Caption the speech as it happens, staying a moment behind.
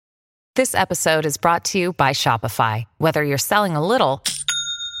This episode is brought to you by Shopify. Whether you're selling a little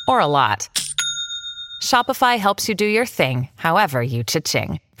or a lot, Shopify helps you do your thing, however you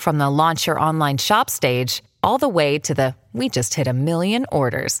cha-ching. From the launch your online shop stage, all the way to the we just hit 1 million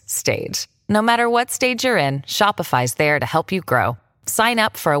orders stage. No matter what stage you're in, Shopify's there to help you grow. Sign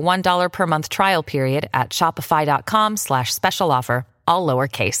up for a $1 per month trial period at shopify.com/special offer, all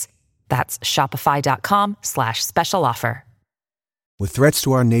lowercase. That's shopify.com/special offer. With threats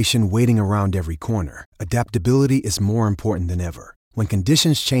to our nation waiting around every corner, adaptability is more important than ever. When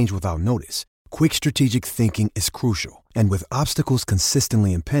conditions change without notice, quick strategic thinking is crucial. And with obstacles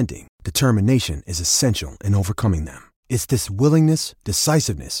consistently impending, determination is essential in overcoming them. It's this willingness,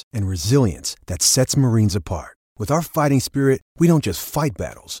 decisiveness, and resilience that sets Marines apart. With our fighting spirit, we don't just fight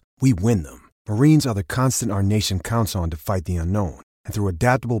battles, we win them. Marines are the constant our nation counts on to fight the unknown. And through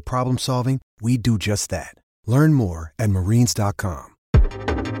adaptable problem solving, we do just that. Learn more at marines.com.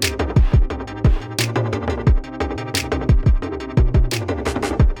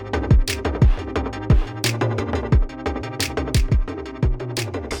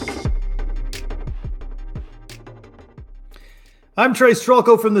 I'm Trey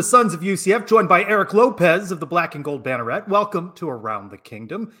Strelko from the Sons of UCF, joined by Eric Lopez of the Black and Gold Banneret. Welcome to Around the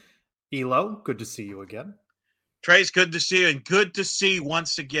Kingdom. Elo, good to see you again. Trey's good to see you, and good to see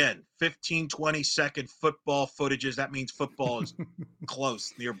once again 15, 20-second football footages. That means football is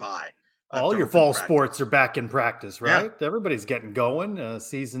close, nearby. All your fall sports are back in practice, right? Yeah. Everybody's getting going.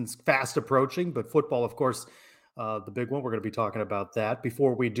 Season's fast approaching, but football, of course, the big one. We're going to be talking about that.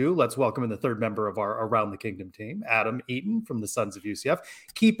 Before we do, let's welcome in the third member of our Around the Kingdom team, Adam Eaton from the Sons of UCF,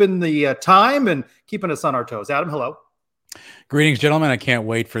 keeping the time and keeping us on our toes. Adam, hello. Greetings, gentlemen. I can't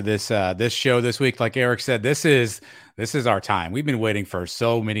wait for this show this week. Like Eric said, this is our time. We've been waiting for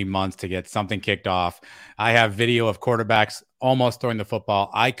so many months to get something kicked off. I have video of quarterbacks almost throwing the football.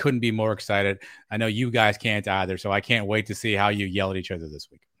 I couldn't be more excited. I know you guys can't either, so I can't wait to see how you yell at each other this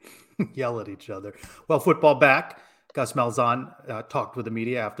week. Yell at each other. Well, football back. Gus Malzahn talked with the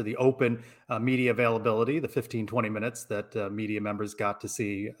media after the open media availability, the 15, 20 minutes that media members got to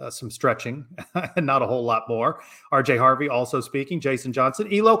see some stretching and not a whole lot more. RJ Harvey also speaking, Jason Johnson.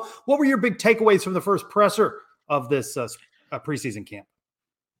 Elo, what were your big takeaways from the first presser of this preseason camp?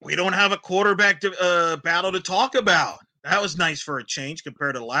 We don't have a quarterback battle to talk about. That was nice for a change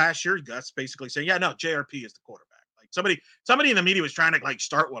compared to last year. Gus basically saying, yeah, no, JRP is the quarterback. Somebody in the media was trying to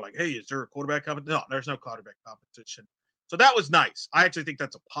start with hey, is there a quarterback competition? No, there's no quarterback competition. So that was nice. I actually think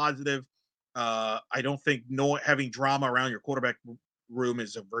that's a positive. I don't think having drama around your quarterback room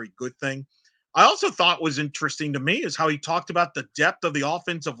is a very good thing. I also thought was interesting to me is how he talked about the depth of the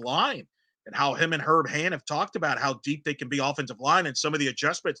offensive line and how him and Herb Hand have talked about how deep they can be offensive line and some of the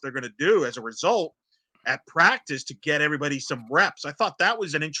adjustments they're going to do as a result at practice to get everybody some reps. I thought that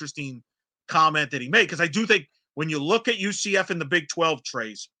was an interesting comment that he made because I do think when you look at UCF in the Big 12,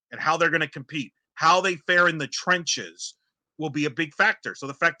 Trace, and how they're going to compete, how they fare in the trenches will be a big factor. So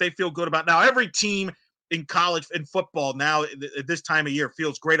the fact they feel good about now, every team in college and football now at this time of year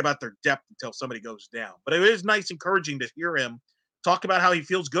feels great about their depth until somebody goes down. But it is nice, encouraging to hear him talk about how he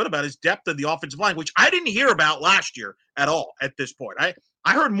feels good about his depth of the offensive line, which I didn't hear about last year at all at this point. I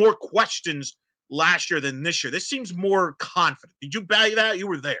heard more questions last year than this year. This seems more confident. Did you value that? You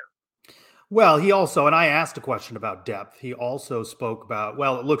were there. Well, he also, and I asked a question about depth. He also spoke about,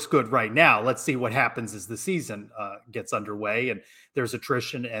 well, it looks good right now. Let's see what happens as the season gets underway and there's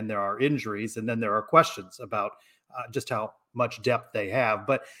attrition and there are injuries. And then there are questions about just how much depth they have.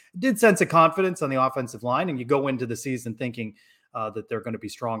 But did sense a confidence on the offensive line. And you go into the season thinking that they're going to be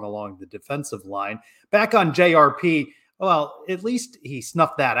strong along the defensive line. Back on JRP, well, at least he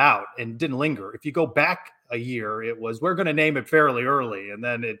snuffed that out and didn't linger. If you go back a year, it was, we're going to name it fairly early. And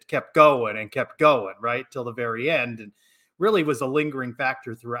then it kept going, right? Till the very end. And really was a lingering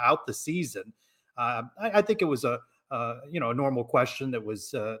factor throughout the season. I think it was a normal question that was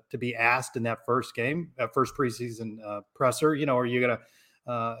to be asked in that first game, first preseason presser. Are you going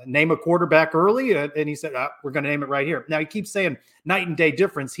to name a quarterback early? And he said, we're going to name it right here. Now he keeps saying night and day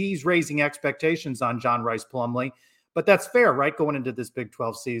difference. He's raising expectations on John Rhys Plumlee, but that's fair, right? Going into this Big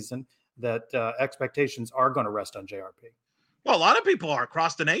 12 season, that expectations are going to rest on JRP. Well, a lot of people are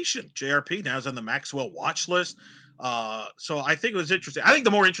across the nation. JRP now is on the Maxwell watch list. So I think it was interesting. I think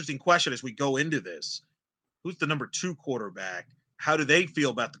the more interesting question as we go into this, who's the number 2 quarterback? How do they feel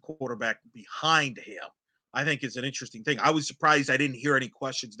about the quarterback behind him? I think is an interesting thing. I was surprised I didn't hear any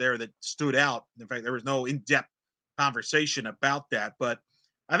questions there that stood out. In fact, there was no in-depth conversation about that. But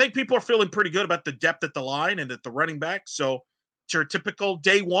I think people are feeling pretty good about the depth at the line and at the running back. So it's your typical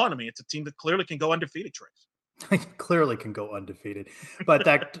day one. I mean, it's a team that clearly can go undefeated, Trace. Clearly can go undefeated, but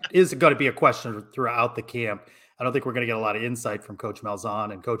that is going to be a question throughout the camp. I don't think we're going to get a lot of insight from Coach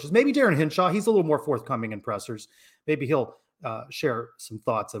Malzahn and coaches. Maybe Darren Hinshaw. He's a little more forthcoming in pressers. Maybe he'll share some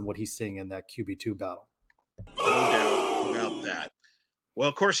thoughts on what he's seeing in that QB2 battle. No doubt about that. Well,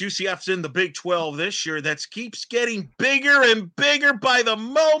 of course, UCF's in the Big 12 this year. That keeps getting bigger and bigger by the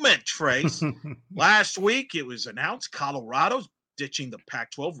moment, Trace. Last week, it was announced Colorado's ditching the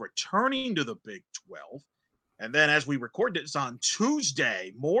Pac-12, returning to the Big 12. And then as we record this on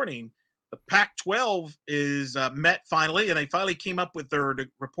Tuesday morning, the Pac-12 is met finally, and they finally came up with their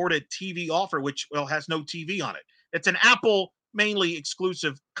reported TV offer, which, well, has no TV on it. It's an Apple mainly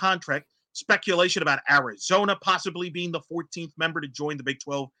exclusive contract. Speculation about Arizona possibly being the 14th member to join the Big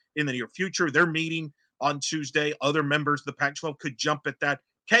 12 in the near future. They're meeting on Tuesday. Other members of the Pac-12 could jump at that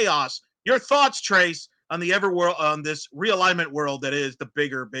chaos. Your thoughts, Trace, on this realignment world that is the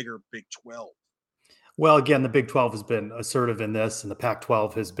bigger Big 12? Well, again, the Big 12 has been assertive in this, and the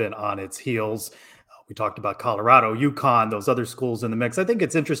Pac-12 has been on its heels. We talked about Colorado, UConn, those other schools in the mix. I think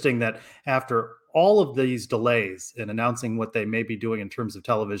it's interesting that after all of these delays in announcing what they may be doing in terms of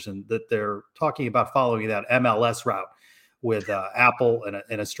television, that they're talking about following that MLS route with Apple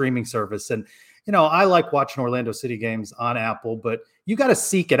and a streaming service. And, you know, I like watching Orlando City games on Apple, but you got to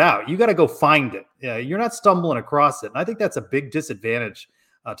seek it out. You got to go find it. You're not stumbling across it. And I think that's a big disadvantage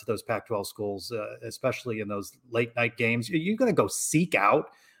to those Pac-12 schools, especially in those late night games. You're going to go seek out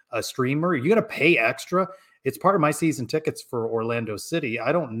a streamer. You're going to pay extra. It's part of my season tickets for Orlando City.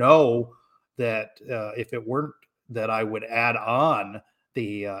 I don't know that if it weren't that I would add on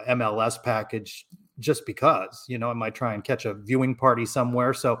the MLS package just because, you know, I might try and catch a viewing party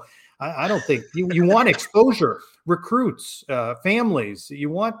somewhere. So I don't think you want exposure, recruits, families. You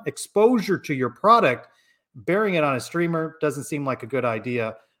want exposure to your product. Bearing it on a streamer doesn't seem like a good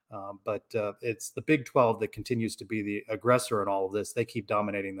idea. But it's the Big 12 that continues to be the aggressor in all of this. They keep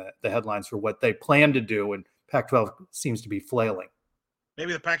dominating the headlines for what they plan to do, and Pac-12 seems to be flailing.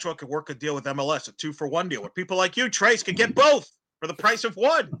 Maybe the Pac-12 could work a deal with MLS, a 2-for-1 deal, where people like you, Trace, can get both for the price of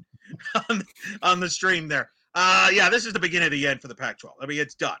one on the stream there. Yeah, this is the beginning of the end for the Pac-12. I mean,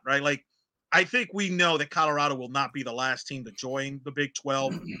 it's done, right? Like, I think we know that Colorado will not be the last team to join the Big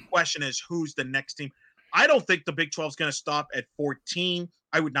 12. The question is, who's the next team? I don't think the Big 12 is going to stop at 14.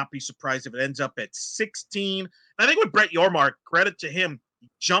 I would not be surprised if it ends up at 16. And I think with Brett Yormark, credit to him, he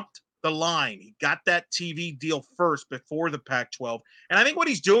jumped the line. He got that TV deal first before the Pac-12. And I think what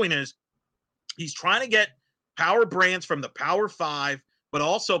he's doing is he's trying to get power brands from the Power 5, but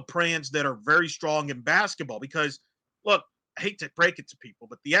also brands that are very strong in basketball. Because, look, I hate to break it to people,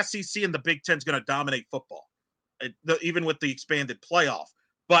 but the SEC and the Big Ten is going to dominate football, even with the expanded playoff.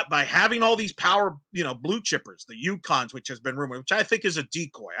 But by having all these power, blue chippers, the UConns, which has been rumored, which I think is a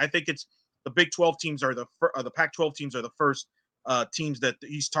decoy. I think it's the Big 12 teams the Pac-12 teams are the first teams that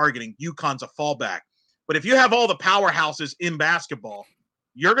he's targeting. UConn's a fallback. But if you have all the powerhouses in basketball,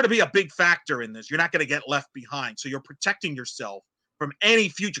 you're going to be a big factor in this. You're not going to get left behind. So you're protecting yourself from any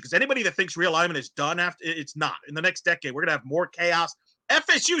future. Because anybody that thinks realignment is done, it's not. In the next decade, we're going to have more chaos.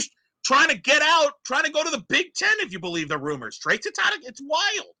 FSU's trying to get out, trying to go to the Big Ten, if you believe the rumors. Trace, it's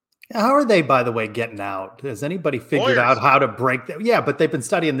wild. How are they, by the way, getting out? Has anybody figured out how to break that? Yeah, but they've been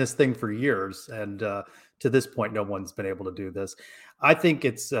studying this thing for years. And to this point, no one's been able to do this. I think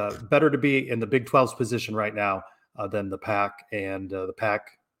it's better to be in the Big 12's position right now than the Pac. And the Pac.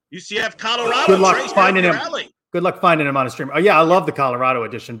 UCF, Colorado. Good luck finding him. Good luck finding him on a stream. Oh, yeah, I love the Colorado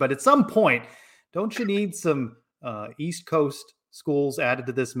edition. But at some point, don't you need some East Coast schools added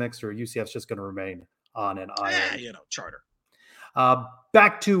to this mix, or UCF's just going to remain on an island? Charter.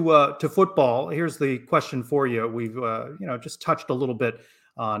 Back to football. Here's the question for you. We've just touched a little bit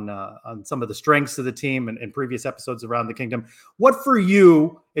on some of the strengths of the team in previous episodes around the kingdom. What for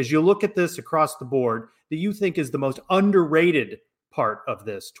you, as you look at this across the board, do you think is the most underrated part of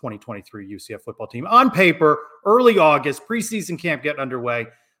this 2023 UCF football team? On paper, early August, preseason camp getting underway.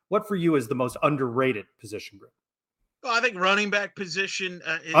 What for you is the most underrated position group? Well, I think running back position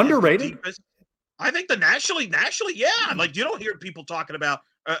underrated. I think nationally, yeah. Like, you don't hear people talking about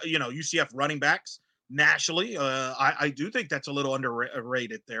UCF running backs nationally. I do think that's a little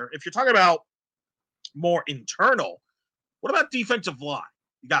underrated there. If you're talking about more internal, what about defensive line?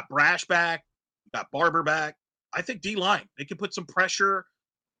 You got Brash back, you got Barber back. I think D-line, they can put some pressure.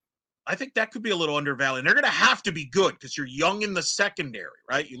 I think that could be a little undervalued. And they're going to have to be good because you're young in the secondary,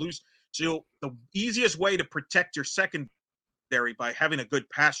 right? You lose. So the easiest way to protect your secondary by having a good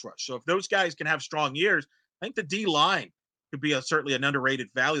pass rush. So if those guys can have strong years, I think the D-line could be certainly an underrated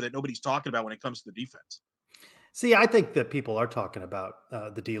value that nobody's talking about when it comes to the defense. See, I think that people are talking about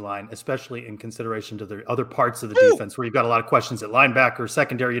the D line, especially in consideration to the other parts of the defense where you've got a lot of questions at linebacker,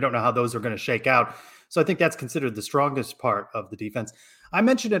 secondary. You don't know how those are going to shake out. So I think that's considered the strongest part of the defense. I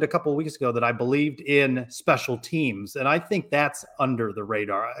mentioned it a couple of weeks ago that I believed in special teams, and I think that's under the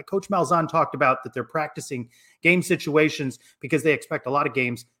radar. Coach Malzahn talked about that they're practicing game situations because they expect a lot of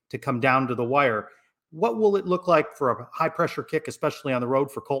games to come down to the wire. What will it look like for a high pressure kick, especially on the road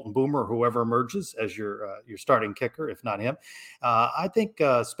for Colton Boomer or whoever emerges as your starting kicker, if not him? I think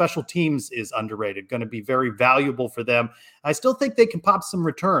special teams is underrated, going to be very valuable for them. I still think they can pop some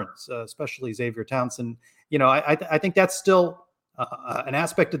returns, especially Xavier Townsend. I think that's still an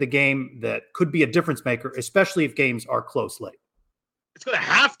aspect of the game that could be a difference maker, especially if games are close late. It's going to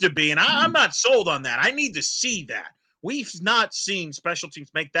have to be, and I'm not sold on that. I need to see that. We've not seen special teams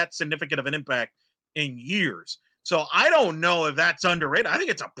make that significant of an impact in years. So I don't know if that's underrated. I think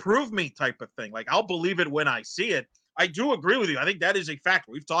it's a prove me type of thing. Like, I'll believe it when I see it. I do agree with you. I think that is a factor.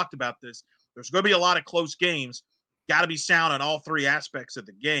 We've talked about this. There's going to be a lot of close games. Got to be sound on all three aspects of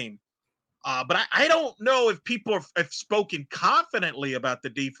the game. But I don't know if people have spoken confidently about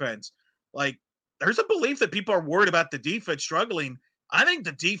the defense. Like, there's a belief that people are worried about the defense struggling. I think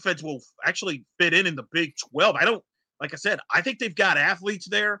the defense will actually fit in the Big 12. Like I said, I think they've got athletes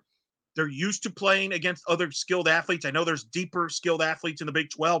there. They're used to playing against other skilled athletes. I know there's deeper skilled athletes in the Big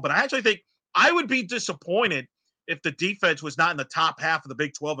 12, but I actually think I would be disappointed if the defense was not in the top half of the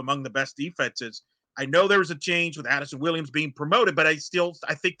Big 12 among the best defenses. I know there was a change with Addison Williams being promoted, but I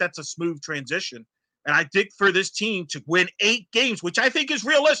think that's a smooth transition. And I think for this team to win 8 games, which I think is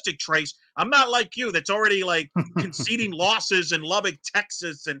realistic, Trace. I'm not like you that's already like conceding losses in Lubbock,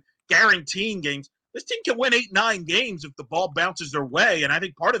 Texas, and guaranteeing games. This team can win 8-9 games if the ball bounces their way. And I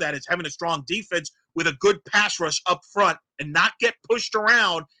think part of that is having a strong defense with a good pass rush up front and not get pushed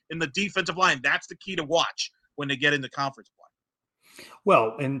around in the defensive line. That's the key to watch when they get into conference play.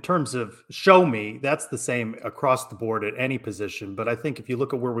 Well, in terms of show me, that's the same across the board at any position. But I think if you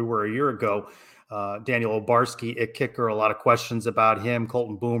look at where we were a year ago, Daniel Obarski at kicker, a lot of questions about him.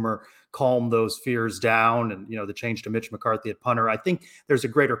 Colton Boomer calmed those fears down, and the change to Mitch McCarthy at punter. I think there's a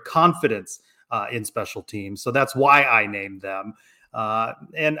greater confidence in special teams. So that's why I named them.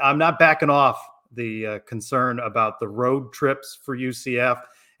 And I'm not backing off the concern about the road trips for UCF,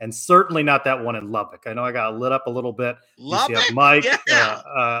 and certainly not that one in Lubbock. I know I got lit up a little bit. Lubbock? UCF Mike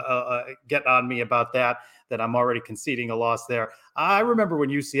Yeah. getting on me about that I'm already conceding a loss there. I remember when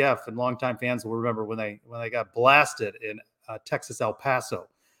UCF, and longtime fans will remember when they got blasted in Texas El Paso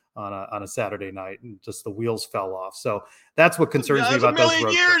on a Saturday night, and just the wheels fell off. So that's what concerns me about those road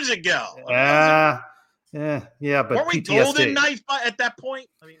trips. Years ago. Yeah, but weren't we PTSD. Golden Knights at that point?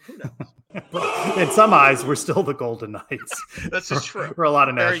 I mean, who knows? In some eyes, we're still the Golden Knights. That's just true. For a lot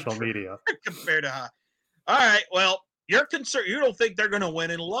of Very national true. media. Compared to all right, well, you're concerned. You don't think they're going to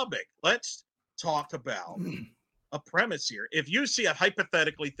win in Lubbock. Let's talk about a premise here. If UCF,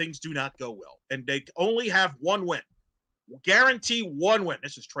 hypothetically, things do not go well, and they only have one win, guarantee one win.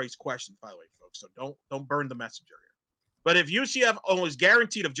 This is Trey's question, by the way, folks, so don't burn the messenger here. But if UCF is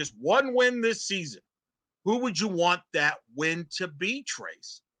guaranteed of just one win this season, who would you want that win to be,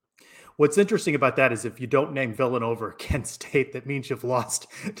 Trace? What's interesting about that is if you don't name Villanova or Kent State, that means you've lost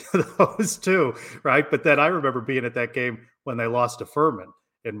to those two, right? But then I remember being at that game when they lost to Furman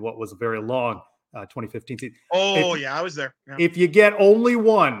in what was a very long 2015 season. Oh, yeah, I was there. Yeah. If you get only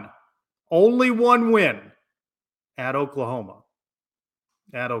one win at Oklahoma,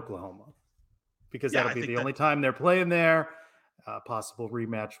 because that'll be the only time they're playing there. Possible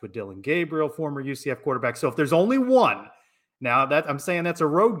rematch with Dylan Gabriel, former UCF quarterback. So if there's only one, now that I'm saying that's a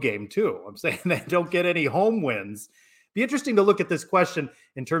road game too. I'm saying they don't get any home wins. Be interesting to look at this question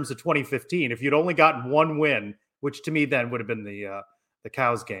in terms of 2015. If you'd only gotten one win, which to me then would have been the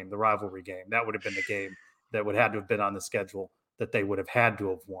Cows game, the rivalry game. That would have been the game that would have to have been on the schedule that they would have had to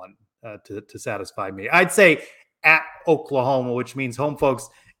have won to satisfy me. I'd say at Oklahoma, which means home folks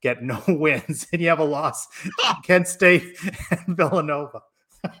get no wins, and you have a loss. Kent State and Villanova.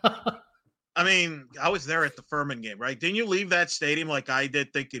 I mean, I was there at the Furman game, right? Didn't you leave that stadium like I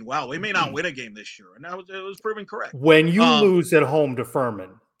did thinking, wow, we may not win a game this year? And it was proven correct. When you lose at home to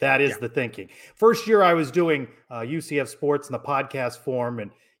Furman, that is the thinking. First year I was doing UCF Sports in the podcast form, and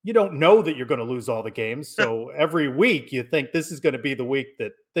you don't know that you're going to lose all the games. So every week you think this is going to be the week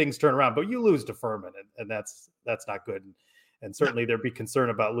that things turn around, but you lose to Furman, and that's not good. And certainly there'd be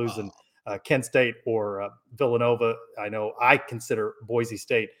concern about losing Kent State or Villanova. I know I consider Boise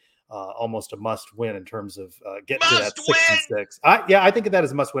State almost a must win in terms of getting to that 6-6. I think of that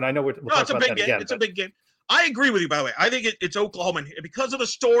as a must win. I know we'll talk about that again. It's a big game. I agree with you, by the way. I think it's Oklahoma and because of the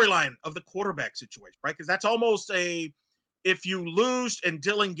storyline of the quarterback situation, right? Because that's almost if you lose and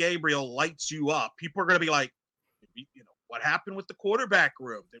Dylan Gabriel lights you up, people are going to be like, what happened with the quarterback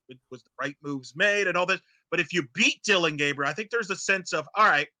room? Was the right moves made and all this? But if you beat Dylan Gabriel, I think there's a sense of, all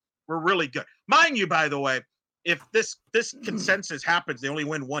right, we're really good. Mind you, by the way, if this consensus happens, they only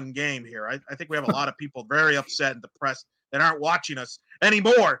win one game here. I think we have a lot of people very upset and depressed that aren't watching us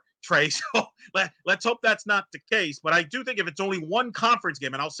anymore, Trey. So let's hope that's not the case. But I do think if it's only one conference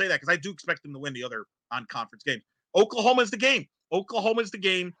game, and I'll say that because I do expect them to win the other non-conference games, Oklahoma's the game. Oklahoma's the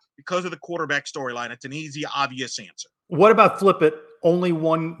game because of the quarterback storyline. It's an easy, obvious answer. What about flip it? Only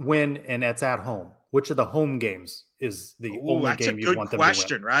one win, and that's at home. Which of the home games is the only game you want them to win? That's a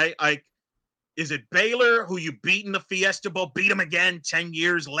good question, right? Like, is it Baylor, who you beat in the Fiesta Bowl, beat them again 10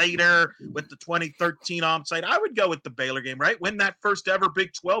 years later with the 2013 onside? I would go with the Baylor game, right? Win that first ever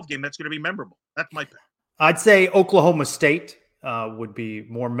Big 12 game. That's going to be memorable. That's my pick. I'd say Oklahoma State would be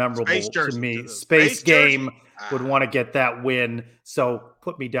more memorable to me. Space game would want to get that win. So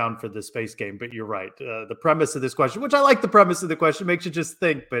put me down for the space game. But you're right. The premise of this question, which I like the premise of the question, makes you just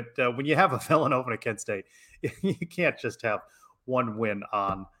think. But when you have a Villanova and a Kent State, you can't just have one win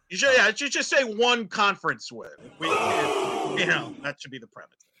on. You should just say one conference win. That should be the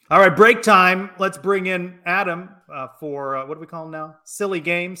premise. All right, break time. Let's bring in Adam for what do we call him now? Silly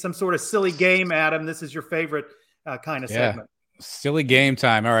game, some sort of silly game. Adam, this is your favorite kind of segment. Silly game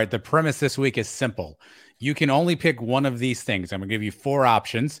time. All right, the premise this week is simple. You can only pick one of these things. I'm going to give you 4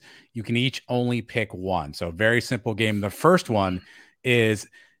 options. You can each only pick one. So very simple game. The first one is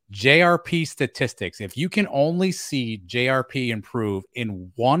JRP statistics. If you can only see JRP improve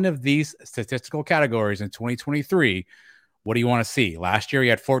in one of these statistical categories in 2023, what do you want to see? Last year, he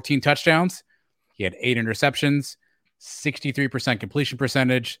had 14 touchdowns. He had 8 interceptions, 63% completion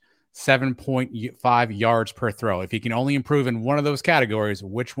percentage, 7.5 yards per throw. If he can only improve in one of those categories,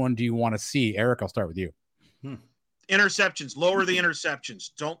 which one do you want to see? Eric, I'll start with you. Interceptions. Lower the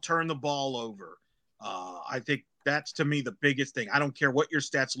interceptions. Don't turn the ball over. I think that's, to me, the biggest thing. I don't care what your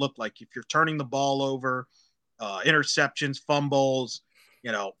stats look like. If you're turning the ball over, interceptions, fumbles,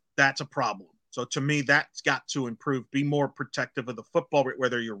 that's a problem. So to me, that's got to improve. Be more protective of the football,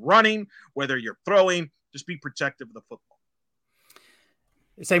 whether you're running, whether you're throwing, just be protective of the football.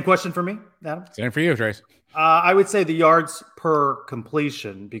 Same question for me, Adam? Same for you, Trace. I would say the yards per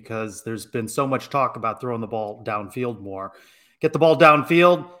completion, because there's been so much talk about throwing the ball downfield more. Get the ball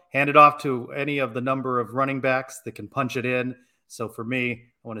downfield, hand it off to any of the number of running backs that can punch it in. So for me,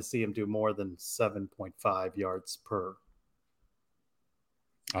 I want to see him do more than 7.5 yards per.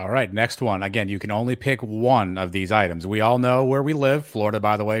 All right, next one. Again, you can only pick one of these items. We all know where we live, Florida,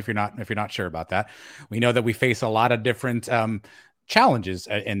 by the way, if you're not sure about that. We know that we face a lot of different challenges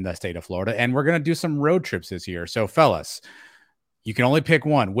in the state of Florida, and we're going to do some road trips this year. So, fellas, you can only pick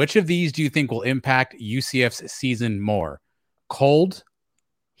one. Which of these do you think will impact UCF's season more? Cold,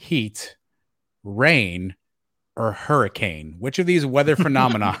 heat, rain, or hurricane? Which of these weather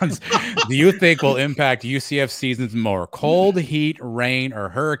phenomenons do you think will impact UCF seasons more? Cold, heat, rain, or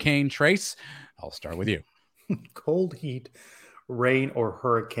hurricane? Trace, I'll start with you. Cold, heat, rain, or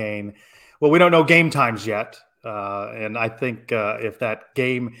hurricane? Well, we don't know game times yet. And I think if that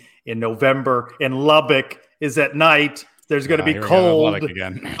game in November in Lubbock is at night, there's going to be cold. Lubbock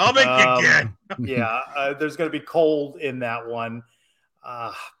again. Lubbock again. There's going to be cold in that one.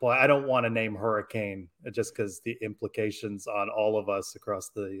 Boy, I don't want to name hurricane just because the implications on all of us across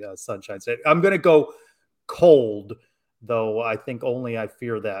the Sunshine State. I'm going to go cold, though I think I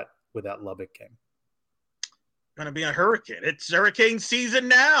fear that with that Lubbock game. Going to be a hurricane. It's hurricane season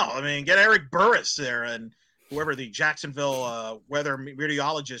now. I mean, get Eric Burris there and whoever the Jacksonville weather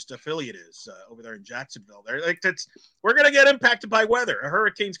meteorologist affiliate is over there in Jacksonville. We're going to get impacted by weather. A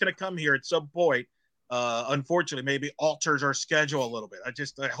hurricane's going to come here at some point. Unfortunately, maybe alters our schedule a little bit.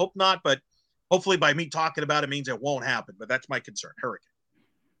 I hope not, but hopefully by me talking about it means it won't happen. But that's my concern. Hurricane.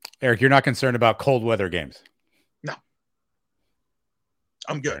 Eric, you're not concerned about cold weather games? No.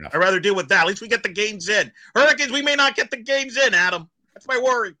 I'm good. I'd rather deal with that. At least we get the games in. Hurricanes, we may not get the games in, Adam. That's my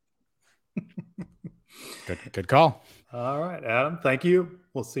worry. Good call. All right, Adam. Thank you.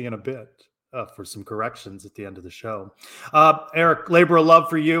 We'll see you in a bit for some corrections at the end of the show. Eric, labor of love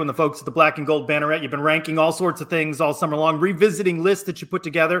for you and the folks at the Black and Gold Banneret. You've been ranking all sorts of things all summer long, revisiting lists that you put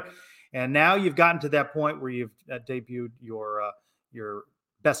together. And now you've gotten to that point where you've debuted your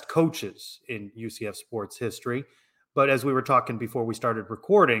best coaches in UCF sports history. But as we were talking before we started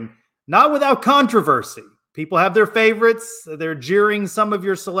recording, not without controversy. People have their favorites. They're jeering some of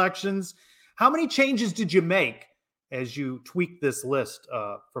your selections. How many changes did you make as you tweaked this list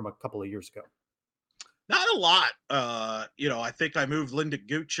from a couple of years ago? Not a lot. I think I moved Linda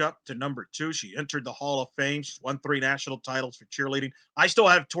Gooch up to number 2. She entered the Hall of Fame. She's won 3 national titles for cheerleading. I still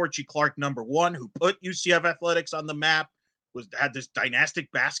have Torchy Clark number 1, who put UCF athletics on the map, had this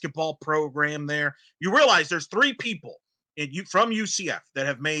dynastic basketball program there. You realize there's 3 people from UCF that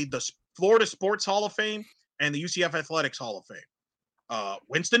have made the Florida Sports Hall of Fame and the UCF Athletics Hall of Fame.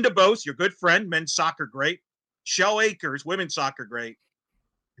 Winston DeBose, your good friend, men's soccer great. Shell Akers, women's soccer great.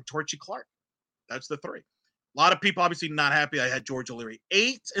 And Torchy Clark. That's the 3. A lot of people obviously not happy. I had George O'Leary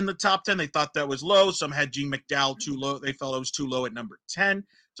 8 in the top 10. They thought that was low. Some had Gene McDowell too low. They felt it was too low at number 10.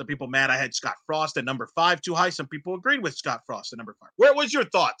 Some people mad I had Scott Frost at number 5 too high. Some people agreed with Scott Frost at number 5. Where was your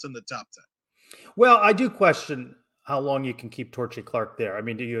thoughts in the top 10? Well, I do question how long you can keep Torchy Clark there. I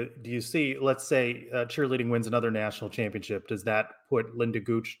mean, do you see, let's say cheerleading wins another national championship. Does that put Linda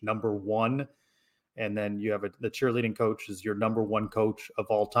Gooch number 1? And then you have the cheerleading coach is your number 1 coach of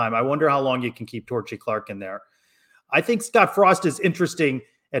all time. I wonder how long you can keep Torchy Clark in there. I think Scott Frost is interesting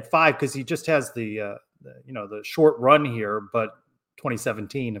at 5 because he just has the short run here. But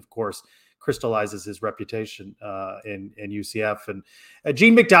 2017, of course, crystallizes his reputation in UCF. And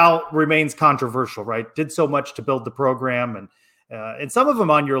Gene McDowell remains controversial, right? Did so much to build the program. And some of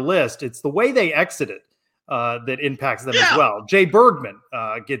them on your list, it's the way they exited that impacts them as well. Jay Bergman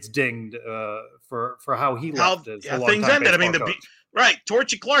gets dinged for how he left. Things ended. I mean, right.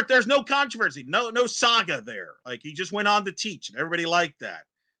 Torchy Clark, there's no controversy, no saga there. Like he just went on to teach and everybody liked that.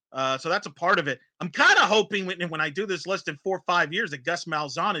 So that's a part of it. I'm kind of hoping when I do this list in 4 or 5 years that Gus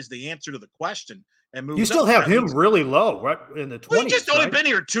Malzahn is the answer to the question and moves. You still have him really low, right? In the 20s. Well, he's just only been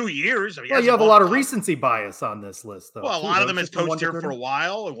here 2 years. I mean, you have a lot of recency bias on this list, though. Well, a lot of them has coached here for a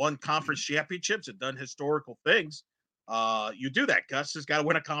while and won conference championships and done historical things. You do that. Gus has got to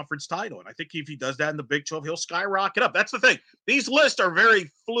win a conference title. And I think if he does that in the Big 12, he'll skyrocket up. That's the thing. These lists are very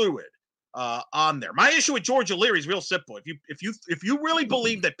fluid on there. My issue with George O'Leary is real simple. If you really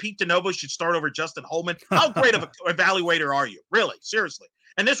believe that Pete DeNovo should start over Justin Holman, how great of an evaluator are you? Really, seriously.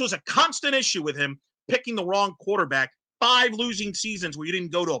 And this was a constant issue with him picking the wrong quarterback. 5 losing seasons where you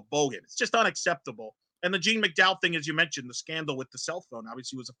didn't go to a bowl game. It's just unacceptable. And the Gene McDowell thing, as you mentioned, the scandal with the cell phone,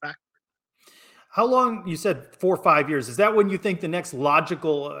 obviously was a factor. How long, you said 4 or 5 years. Is that when you think the next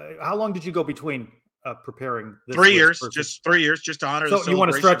logical, how long did you go between preparing this? 3 years, just 3 years, just to honor the celebration. You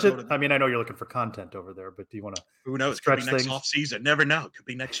want to stretch it? I mean, I know you're looking for content over there, but do you want to? Who knows? Could be next off season. Never know. Could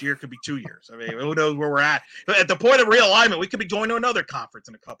be next year. Could be 2 years. I mean, who knows where we're at? But at the point of realignment, we could be going to another conference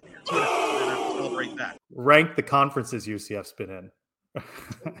in a couple of years. Who knows? Celebrate that. Rank the conferences UCF's been in.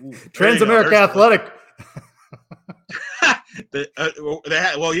 Transamerica Athletic.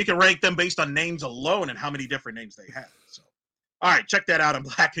 You can rank them based on names alone and how many different names they have. So, all right, check that out on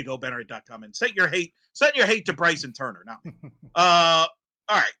blackandgoldbanneret.com and send your hate to Bryson Turner. Now, all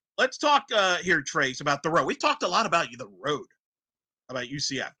right, let's talk here, Trace, about the road. We talked a lot about the road, about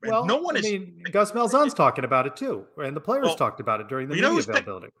UCF. Well, Gus Malzahn's talking about it too, and the players talked about it during the media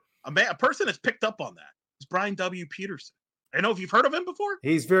availability. A person that's picked up on that is Brian W. Peterson. I know if you've heard of him before.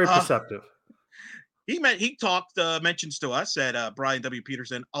 He's very perceptive. He mentions to us at Brian W.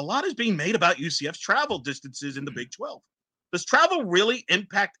 Peterson, a lot is being made about UCF's travel distances in the Big 12. Does travel really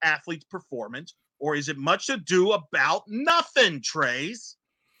impact athletes' performance, or is it much ado about nothing, Trace?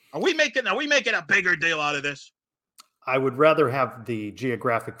 Are we making a bigger deal out of this? I would rather have the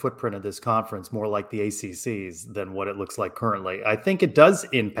geographic footprint of this conference more like the ACC's than what it looks like currently. I think it does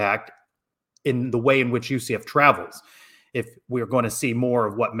impact in the way in which UCF travels. If we're going to see more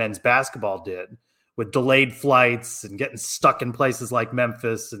of what men's basketball did with delayed flights and getting stuck in places like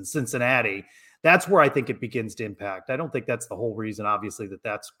Memphis and Cincinnati, that's where I think it begins to impact. I don't think that's the whole reason, obviously,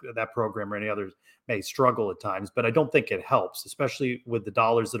 that program or any others may struggle at times, but I don't think it helps, especially with the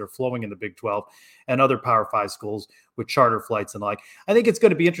dollars that are flowing in the Big 12 and other Power 5 schools with charter flights and like. I think it's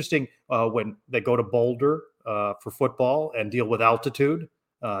going to be interesting when they go to Boulder for football and deal with altitude.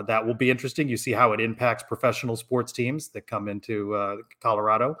 That will be interesting. You see how it impacts professional sports teams that come into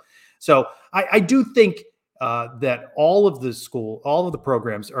Colorado. So I do think that all of the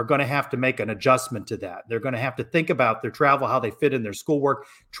programs are going to have to make an adjustment to that. They're going to have to think about their travel, how they fit in their schoolwork,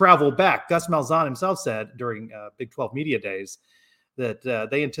 travel back. Gus Malzahn himself said during Big 12 Media Days that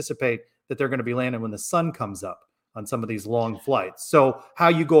they anticipate that they're going to be landing when the sun comes up on some of these long flights. So how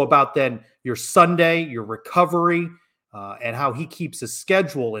you go about then your Sunday, your recovery, and how he keeps a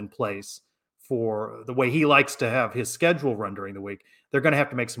schedule in place for the way he likes to have his schedule run during the week, they're going to have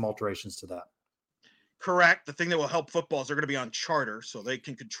to make some alterations to that. Correct. The thing that will help football is they're going to be on charter, so they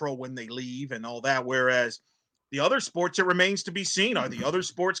can control when they leave and all that. Whereas the other sports, it remains to be seen. Are the other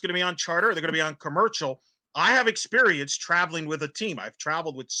sports going to be on charter? Or they're going to be on commercial. I have experience traveling with a team. I've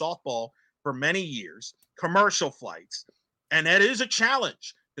traveled with softball for many years, commercial flights. And that is a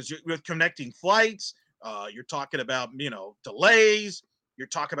challenge because you're connecting flights. You're talking about, delays. You're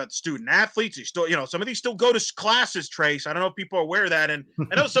talking about student athletes. You still, some of these still go to classes, Trace. I don't know if people are aware of that. And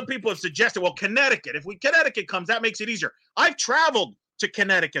I know some people have suggested, well, Connecticut, if Connecticut comes, that makes it easier. I've traveled to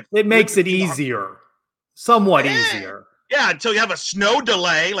Connecticut. It makes it easier, somewhat easier. Yeah, until you have a snow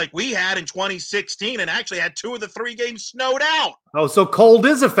delay like we had in 2016 and actually had 2 of the 3 games snowed out. Oh, so cold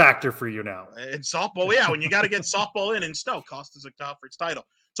is a factor for you now. In softball, yeah, when you got to get softball in snow, cost us a conference title.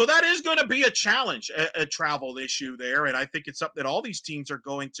 So that is going to be a challenge, a travel issue there, and I think it's something that all these teams are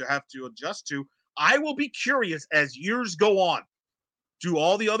going to have to adjust to. I will be curious as years go on, do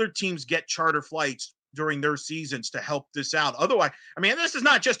all the other teams get charter flights during their seasons to help this out? Otherwise, this is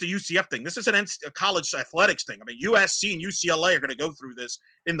not just a UCF thing. This is a college athletics thing. USC and UCLA are going to go through this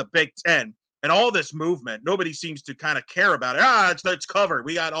in the Big Ten. And all this movement, nobody seems to kind of care about it. It's covered.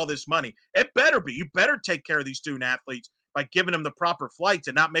 We got all this money. It better be. You better take care of these student athletes by giving them the proper flights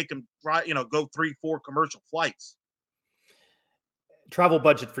and not make them go 3-4 commercial flights. Travel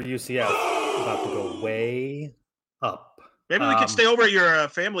budget for UCF about to go way up. Maybe we could stay over at your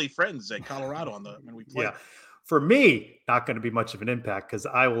family friends in Colorado when we play. Yeah. For me, not going to be much of an impact because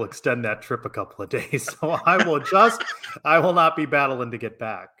I will extend that trip a couple of days. So I will adjust. I will not be battling to get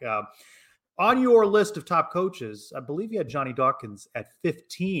back. On your list of top coaches, I believe you had Johnny Dawkins at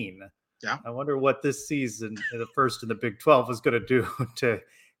 15. Yeah. I wonder what this season, the first in the Big 12, is going to do to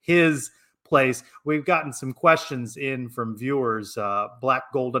his place. We've gotten some questions in from viewers.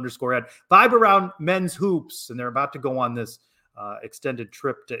 Black_Gold_Ed. Vibe around men's hoops, and they're about to go on this extended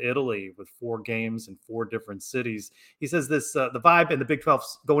trip to Italy with 4 games in 4 different cities. He says this, the vibe in the Big 12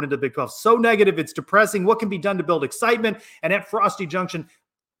 going into the Big 12, so negative, it's depressing. What can be done to build excitement? And at Frosty Junction,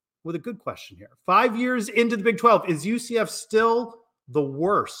 with a good question here. 5 years into the Big 12, is UCF still the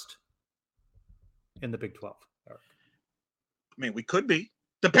worst in the Big 12? Eric? We could be.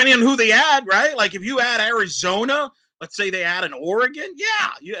 Depending on who they add, right? Like if you add Arizona, let's say they add an Oregon.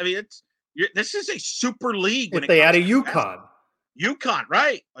 Yeah. This is a super league. If they add a UConn. UConn,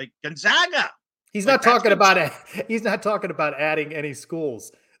 right? Like Gonzaga. He's not talking about adding any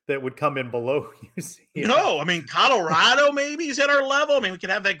schools that would come in below UCF. No, Colorado maybe is at our level. We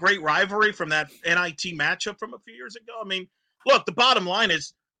could have that great rivalry from that NIT matchup from a few years ago. Look, the bottom line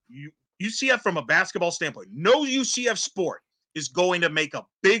is UCF from a basketball standpoint, no UCF sport is going to make a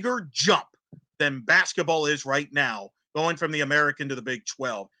bigger jump than basketball is right now, going from the American to the Big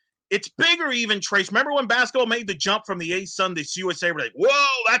 12. It's bigger even, Trace. Remember when basketball made the jump from the ASUN to USA? We're like,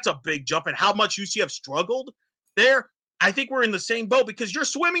 whoa, that's a big jump. And how much UCF struggled there? I think we're in the same boat because you're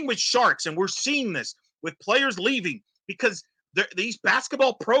swimming with sharks, and we're seeing this with players leaving because these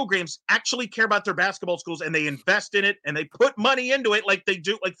basketball programs actually care about their basketball schools, and they invest in it, and they put money into it like they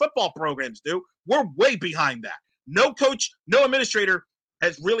do, like football programs do. We're way behind that. No coach, no administrator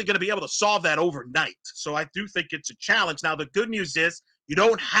is really going to be able to solve that overnight. So I do think it's a challenge. Now, the good news is you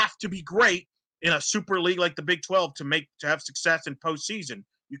don't have to be great in a super league like the Big 12 to have success in postseason.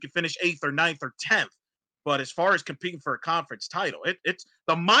 You can finish 8th or 9th or 10th. But as far as competing for a conference title, it's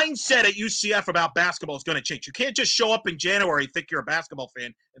the mindset at UCF about basketball is going to change. You can't just show up in January and think you're a basketball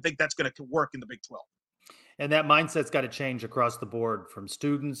fan and think that's going to work in the Big 12. And that mindset's got to change across the board from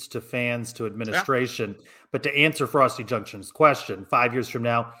students to fans to administration. Yeah. But to answer Frosty Junction's question, 5 years from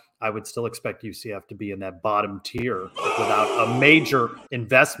now, I would still expect UCF to be in that bottom tier without a major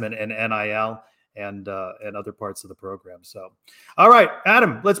investment in NIL and other parts of the program. So, all right,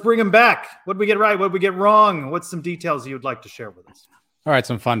 Adam, let's bring him back. What did we get right? What did we get wrong? What's some details you'd like to share with us? All right,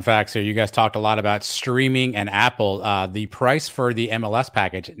 some fun facts here. You guys talked a lot about streaming and Apple. The price for the MLS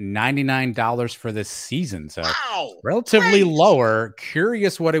package, $99 for this season. So relatively lower.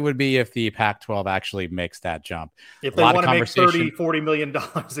 Curious what it would be if the Pac-12 actually makes that jump. If they want to make $30-40 million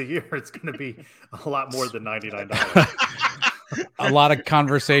a year, it's going to be a lot more than $99. A lot of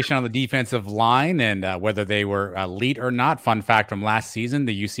conversation on the defensive line and whether they were elite or not. Fun fact from last season,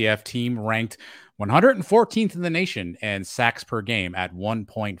 the UCF team ranked 114th in the nation and sacks per game at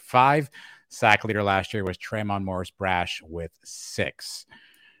 1.5. Sack leader last year was Tremont Morris-Brash with 6.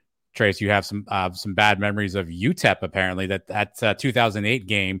 Trace, you have some bad memories of UTEP, apparently, that 2008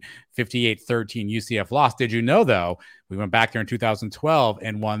 game, 58-13 UCF lost. Did you know, though, we went back there in 2012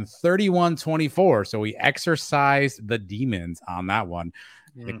 and won 31-24. So we exercised the demons on that one.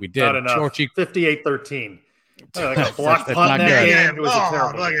 I think we did. Not enough. 58-13. Like a block punt that game. It was a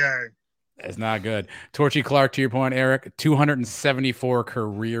terrible game. It's not good. Torchy Clark, to your point, Eric, 274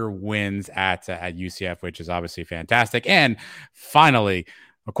 career wins at UCF, which is obviously fantastic. And finally,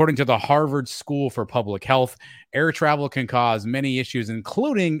 According to the Harvard School for Public Health, air travel can cause many issues,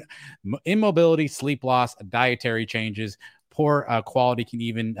 including immobility, sleep loss, dietary changes. Poor air quality can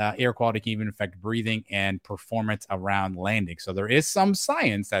even affect breathing and performance around landing. So there is some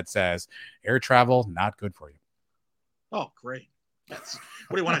science that says air travel, not good for you. Oh, great. What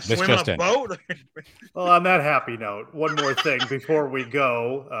do you want to swim on a boat? Well, on that happy note, one more thing before we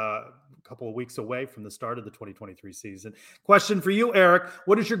go. A couple of weeks away from the start of the 2023 season. Question for you, Eric.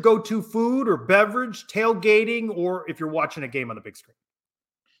 What is your go-to food or beverage, tailgating, or if you're watching a game on the big screen?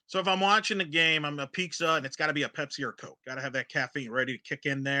 So if I'm watching the game, I'm a pizza, and it's got to be a Pepsi or Coke. Got to have that caffeine ready to kick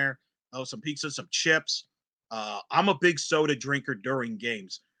in there. Oh, some pizza, some chips. I'm a big soda drinker during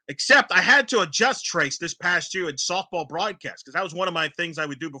games. Except I had to adjust, Trace, this past year in softball broadcast, because that was one of my things I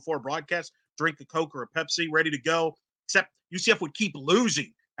would do before broadcast, drink a Coke or a Pepsi, ready to go. Except UCF would keep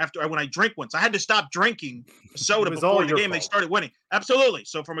losing when I drink one. So I had to stop drinking soda before the game. Fault. They started winning. Absolutely.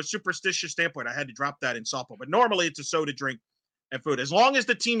 So from a superstitious standpoint, I had to drop that in softball. But normally it's a soda drink and food. As long as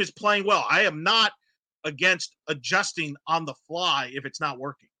the team is playing well, I am not against adjusting on the fly if it's not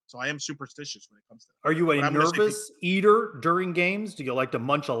working. So I am superstitious when it comes to that. Are you a nervous eater during games? Do you like to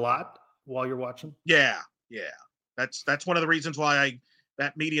munch a lot while you're watching? Yeah. That's one of the reasons why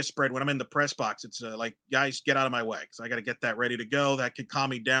that media spread when I'm in the press box. It's like, guys, get out of my way because I got to get that ready to go. That could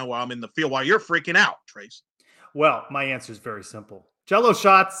calm me down while I'm in the field while you're freaking out, Trace. Well, my answer is very simple. Jell-O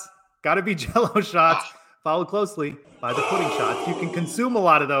shots. Got to be Jell-O shots. Followed closely by the pudding shots. You can consume a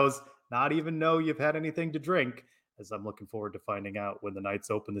lot of those, not even know you've had anything to drink, as I'm looking forward to finding out when the Knights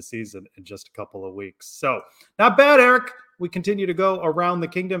open the season in just a couple of weeks. So not bad, Eric. We continue to go around the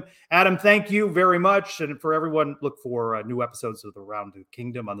kingdom. Adam, thank you very much. And for everyone, look for new episodes of Around the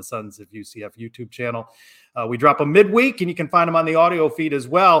Kingdom on the Sons of UCF YouTube channel. We drop them midweek, and you can find them on the audio feed as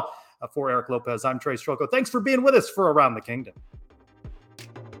well. For Eric Lopez, I'm Trace Strelko. Thanks for being with us for Around the Kingdom.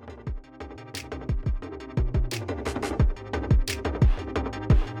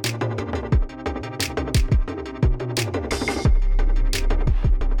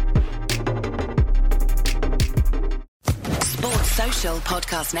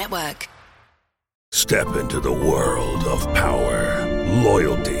 Podcast Network. Step into the world of power,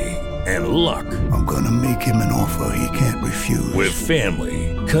 loyalty, and luck. I'm gonna make him an offer he can't refuse. With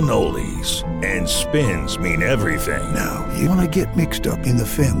family, cannolis, and spins mean everything. Now, you wanna get mixed up in the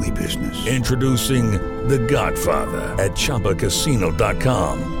family business. Introducing The Godfather at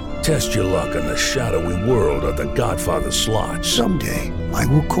ChumbaCasino.com. Test your luck in the shadowy world of The Godfather slot. Someday, I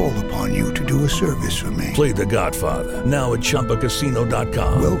will call upon you to do a service for me. Play The Godfather, now at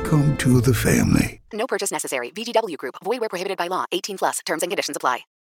ChumbaCasino.com. Welcome to the family. No purchase necessary. VGW Group. Void where prohibited by law. 18+. Terms and conditions apply.